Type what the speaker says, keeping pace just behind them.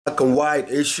Black and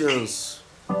white Asians,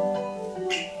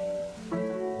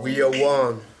 we are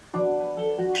one.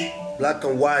 Black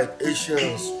and white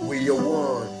Asians, we are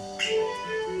one.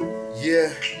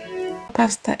 Yeah.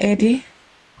 Pastor Eddy.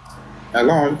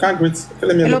 Hello, you can't greet.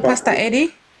 Hello, Pastor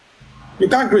Eddy. You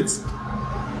can't greet.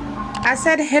 I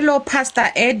said hello, Pastor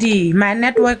Eddy. My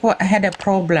network had a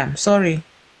problem. Sorry.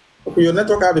 Okay, your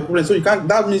network had a problem, so you can't.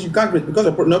 That means you can't greet because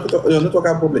your network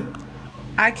had a problem.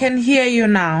 I can hear you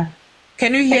now.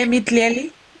 Can you hear me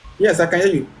clearly? Yes, I can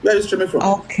hear you. Where are you streaming from?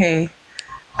 Okay.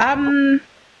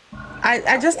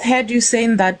 I just heard you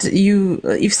saying that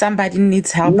if somebody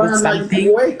needs help with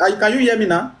something. Wait, can you hear me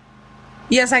now?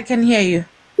 Yes, I can hear you.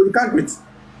 So you can't greet.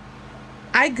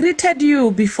 I greeted you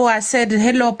before. I said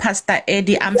hello, Pastor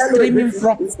Eddy. I'm streaming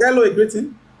from. Is hello a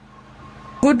greeting?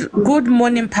 Good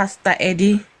morning, Pastor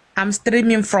Eddy. I'm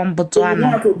streaming from Botswana. So you know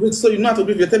how to greet. So you know how to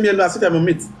greet. You tell me hello. I said I'm a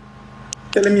mate.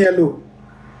 Telling me hello.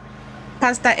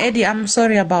 Pastor Eddy, I'm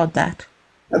sorry about that.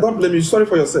 I don't blame you. Sorry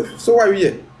for yourself. So why are you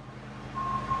here?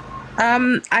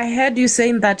 I heard you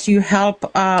saying that you help.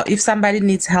 If somebody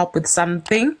needs help with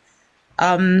something,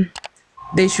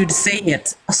 they should say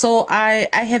it. So I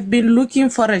have been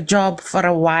looking for a job for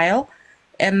a while,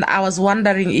 and I was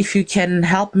wondering if you can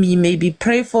help me, maybe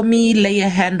pray for me, lay a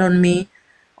hand on me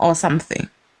or something.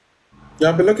 You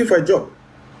have been looking for a job?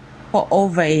 For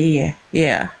over a year,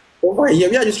 yeah. Over a year?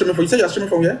 Where are you streaming from? You said you're streaming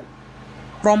from where?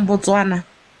 From Botswana.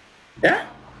 Yeah?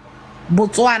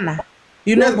 Botswana.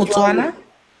 You know Botswana?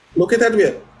 Located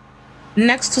where?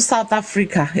 Next to South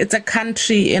Africa. It's a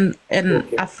country in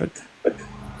Africa.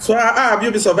 So how have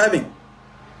you been surviving?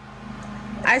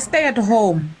 I stay at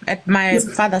home at my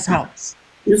father's house.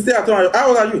 You stay at home. How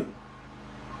old are you?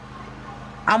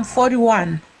 I'm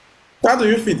 41. How do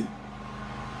you feed?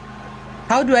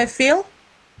 How do I feel?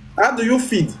 How do you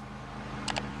feed?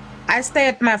 I stay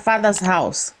at my father's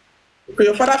house. Okay,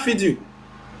 your father feeds you?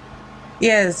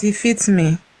 Yes, he feeds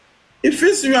me. He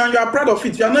feeds you and you are proud of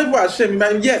it. You are not even ashamed.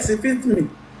 But yes, he feeds me.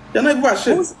 You're not even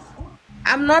ashamed.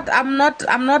 I'm not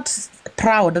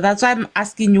proud. That's why I'm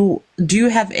asking you, do you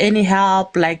have any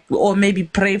help, like, or maybe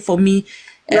pray for me?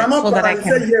 You are not so proud. that I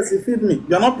can... say yes, he feeds me.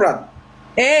 You are not proud.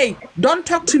 Hey, don't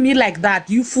talk to me like that,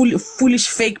 you foolish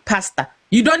fake pastor.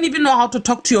 You don't even know how to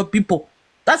talk to your people.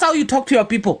 That's how you talk to your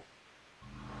people.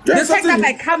 The fact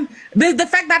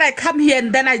that I come here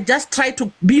and then I just try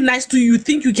to be nice to you, you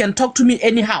think you can talk to me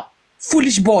anyhow.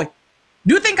 Foolish boy.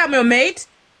 Do you think I'm your mate?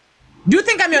 Do you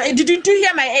think I'm your age? Didn't you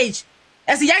hear my age?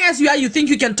 As young as you are, you think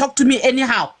you can talk to me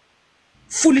anyhow?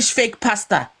 Foolish fake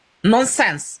pastor.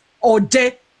 Nonsense.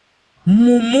 Ode.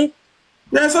 Mumu.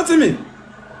 You're insulting me.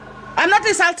 I'm not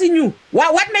insulting you.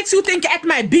 What makes you think at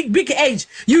my big age,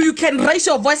 you can raise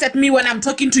your voice at me when I'm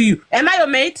talking to you? Am I your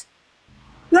mate?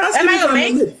 Am I your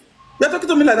mate? You're talking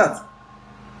to me like that.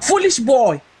 Foolish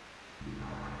boy.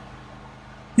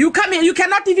 You come here, you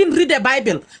cannot even read the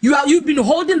Bible. You've been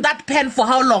holding that pen for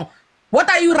how long? What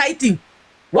are you writing?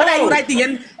 What are you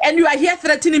writing? And you are here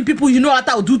threatening people. You know what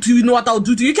I'll do to you. You know what I'll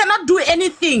do to you. You cannot do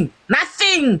anything.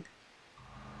 Nothing.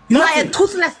 You are a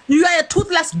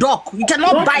toothless dog. You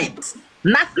cannot bite.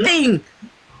 Nothing.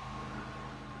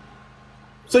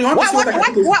 So you want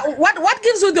what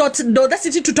gives you the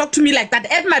audacity to talk to me like that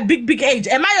at my big age?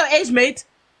 Am I your age, mate?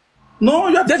 No,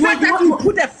 you have the fact that you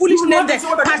put a foolish name there,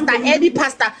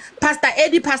 Pastor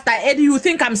Eddy, you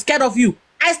think I'm scared of you.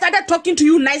 I started talking to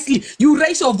you nicely. You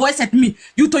raise your voice at me.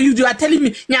 You are telling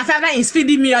me your father is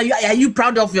feeding me. Are you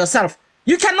proud of yourself?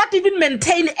 You cannot even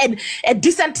maintain a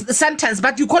decent sentence,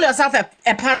 but you call yourself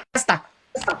a pastor.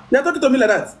 You're talking to me like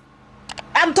that.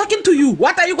 I'm talking to you.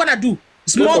 What are you gonna do?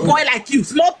 Small boy like you,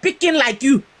 small picking like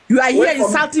you. You are here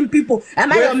insulting people.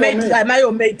 Am I your mate? Am I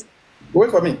your mate? Wait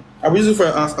for me. I will use it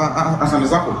as an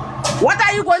example. What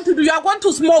are you going to do? You are going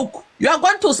to smoke. You are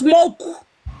going to smoke.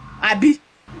 Abi.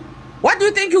 What do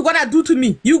you think you're gonna do to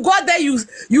me? You go there,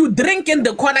 you drink in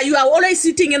the corner. You are always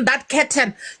sitting in that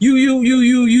curtain.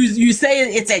 You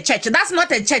say it's a church. That's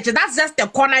not a church. That's just a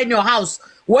corner in your house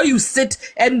where you sit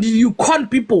and you con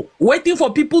people, waiting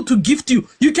for people to gift you.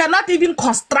 You cannot even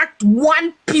construct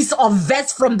one piece of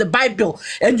verse from the Bible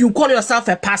and you call yourself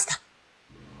a pastor.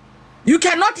 You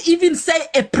cannot even say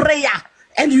a prayer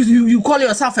and you call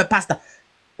yourself a pastor.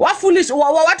 What foolish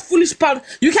part?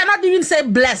 You cannot even say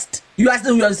blessed.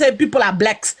 You say people are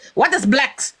blacks. What is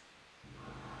blacks?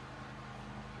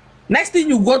 Next thing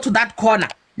you go to that corner.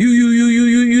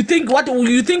 You think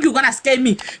you're gonna scare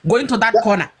me going to that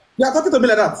corner? You are talking to me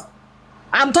like that.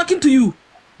 I'm talking to you.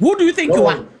 Who do you think you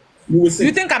are?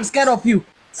 You think I'm scared of you?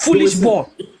 Foolish boy.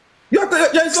 You're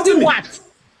insulting me.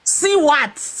 See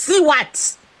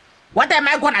what? What am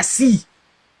I gonna see?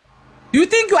 You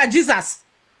think you are Jesus?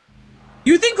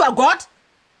 You think you are God?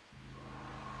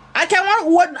 I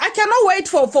cannot wait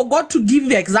for God to give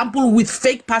the example with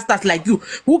fake pastors like you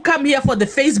who come here for the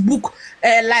Facebook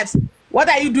lives. What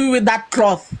are you doing with that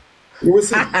cloth? You will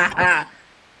see.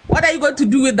 What are you going to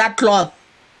do with that cloth?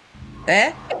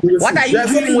 Eh? What are you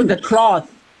doing with the cloth?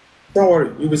 Don't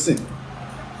worry, you will see.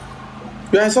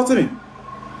 You are insulting me.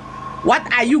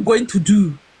 What are you going to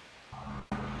do?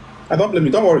 I don't blame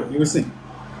you. Don't worry, you will see.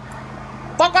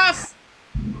 Fuck off!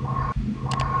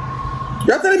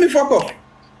 You are telling me fuck off.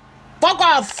 Fuck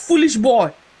off, foolish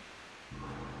boy.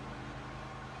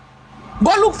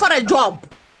 Go look for a job.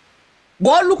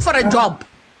 Go look for a job.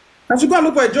 I should go and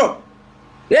look for a job.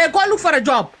 Yeah, go look for a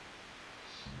job.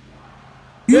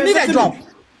 You need a job.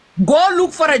 Go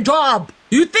look for a job.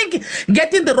 You think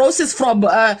getting the roses from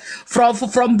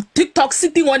TikTok,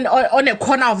 sitting on a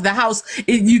corner of the house,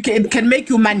 can make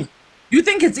you money? You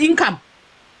think it's income?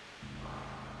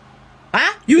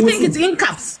 Huh? You think it's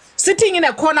income? Sitting in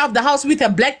a corner of the house with a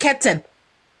black curtain.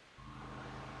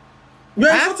 You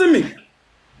are insulting me.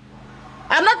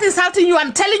 I'm not insulting you.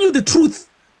 I'm telling you the truth.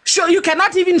 Sure, you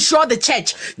cannot even show the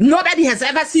church. Nobody has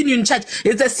ever seen you in church.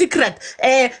 It's a secret.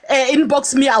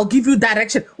 Inbox me. I'll give you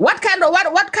direction. What kind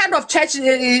of church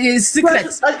is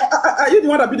secret? Are you the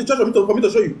one that built the church for me to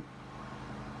show you?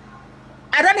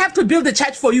 I don't have to build the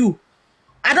church for you.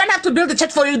 I don't have to build the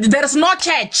church for you. There is no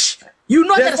church. You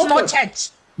know there's no church.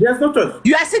 There's no church.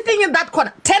 You are sitting in that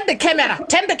corner. Turn the camera.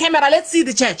 Turn the camera. Let's see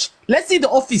the church. Let's see the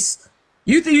office.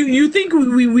 You think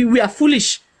we are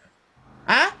foolish?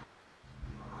 Huh?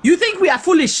 You think we are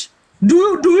foolish?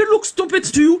 Do we look stupid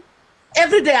to you?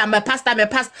 Every day I'm a pastor.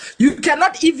 You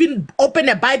cannot even open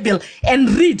a Bible and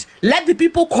read. Let the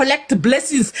people collect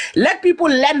blessings. Let people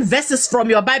learn verses from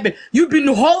your Bible. You've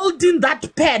been holding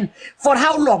that pen for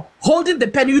how long? Holding the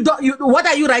pen. What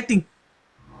are you writing?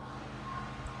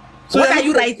 So what are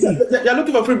you writing? You're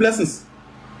looking for free blessings.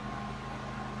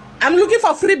 I'm looking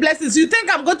for free blessings. You think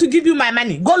I'm going to give you my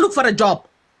money? Go look for a job.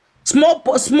 Small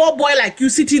boy like you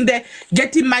sitting there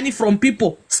getting money from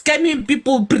people, scamming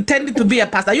people, pretending to be a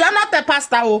pastor. You are not a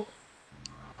pastor. Oh.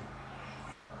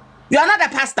 You are not a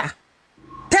pastor.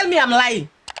 Tell me I'm lying.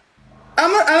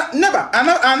 I'm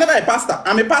never a pastor.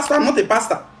 I'm a pastor. I'm not a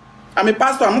pastor. I'm a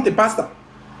pastor. I'm not a pastor.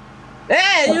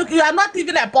 Hey, you are not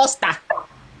even a pastor.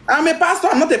 I'm a pastor.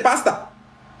 I'm not a pastor.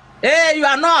 Hey, you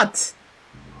are not.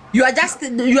 You are just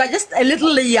a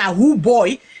little Yahoo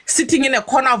boy sitting in a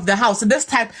corner of the house. This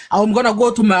time I'm gonna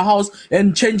go to my house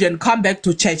and change and come back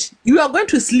to church. You are going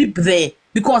to sleep there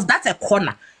because that's a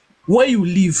corner where you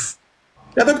live.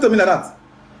 You're talking to me like that.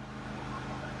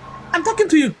 I'm talking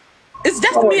to you. It's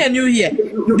just me and you here.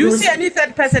 Do you see any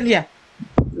third person here?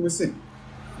 You will see.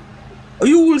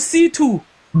 You will see too.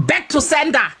 Back to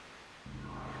sender.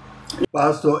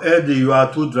 Pastor Eddy, you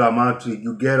are too dramatic.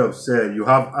 You get upset. You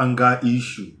have anger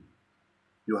issue.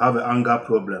 You have an anger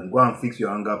problem. Go and fix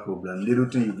your anger problem. Little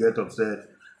thing you get upset.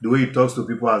 The way you talk to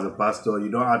people as a pastor, you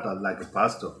don't act like a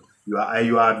pastor. You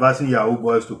are advising your old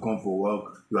boys to come for work.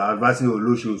 You are advising your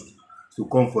Lucius to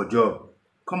come for job.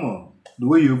 Come on. The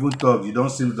way you even talk, you don't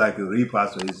seem like a real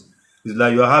pastor. It's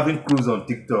like you are having crews on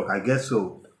TikTok. I guess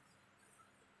so.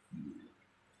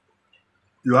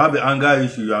 You have an anger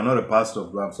issue. You are not a pastor,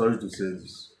 but I'm sorry to say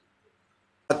this.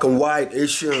 Black and white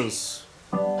Asians,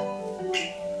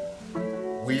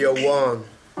 we are one.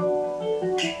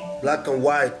 Black and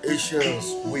white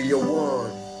Asians, we are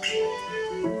one.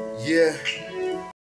 Yeah.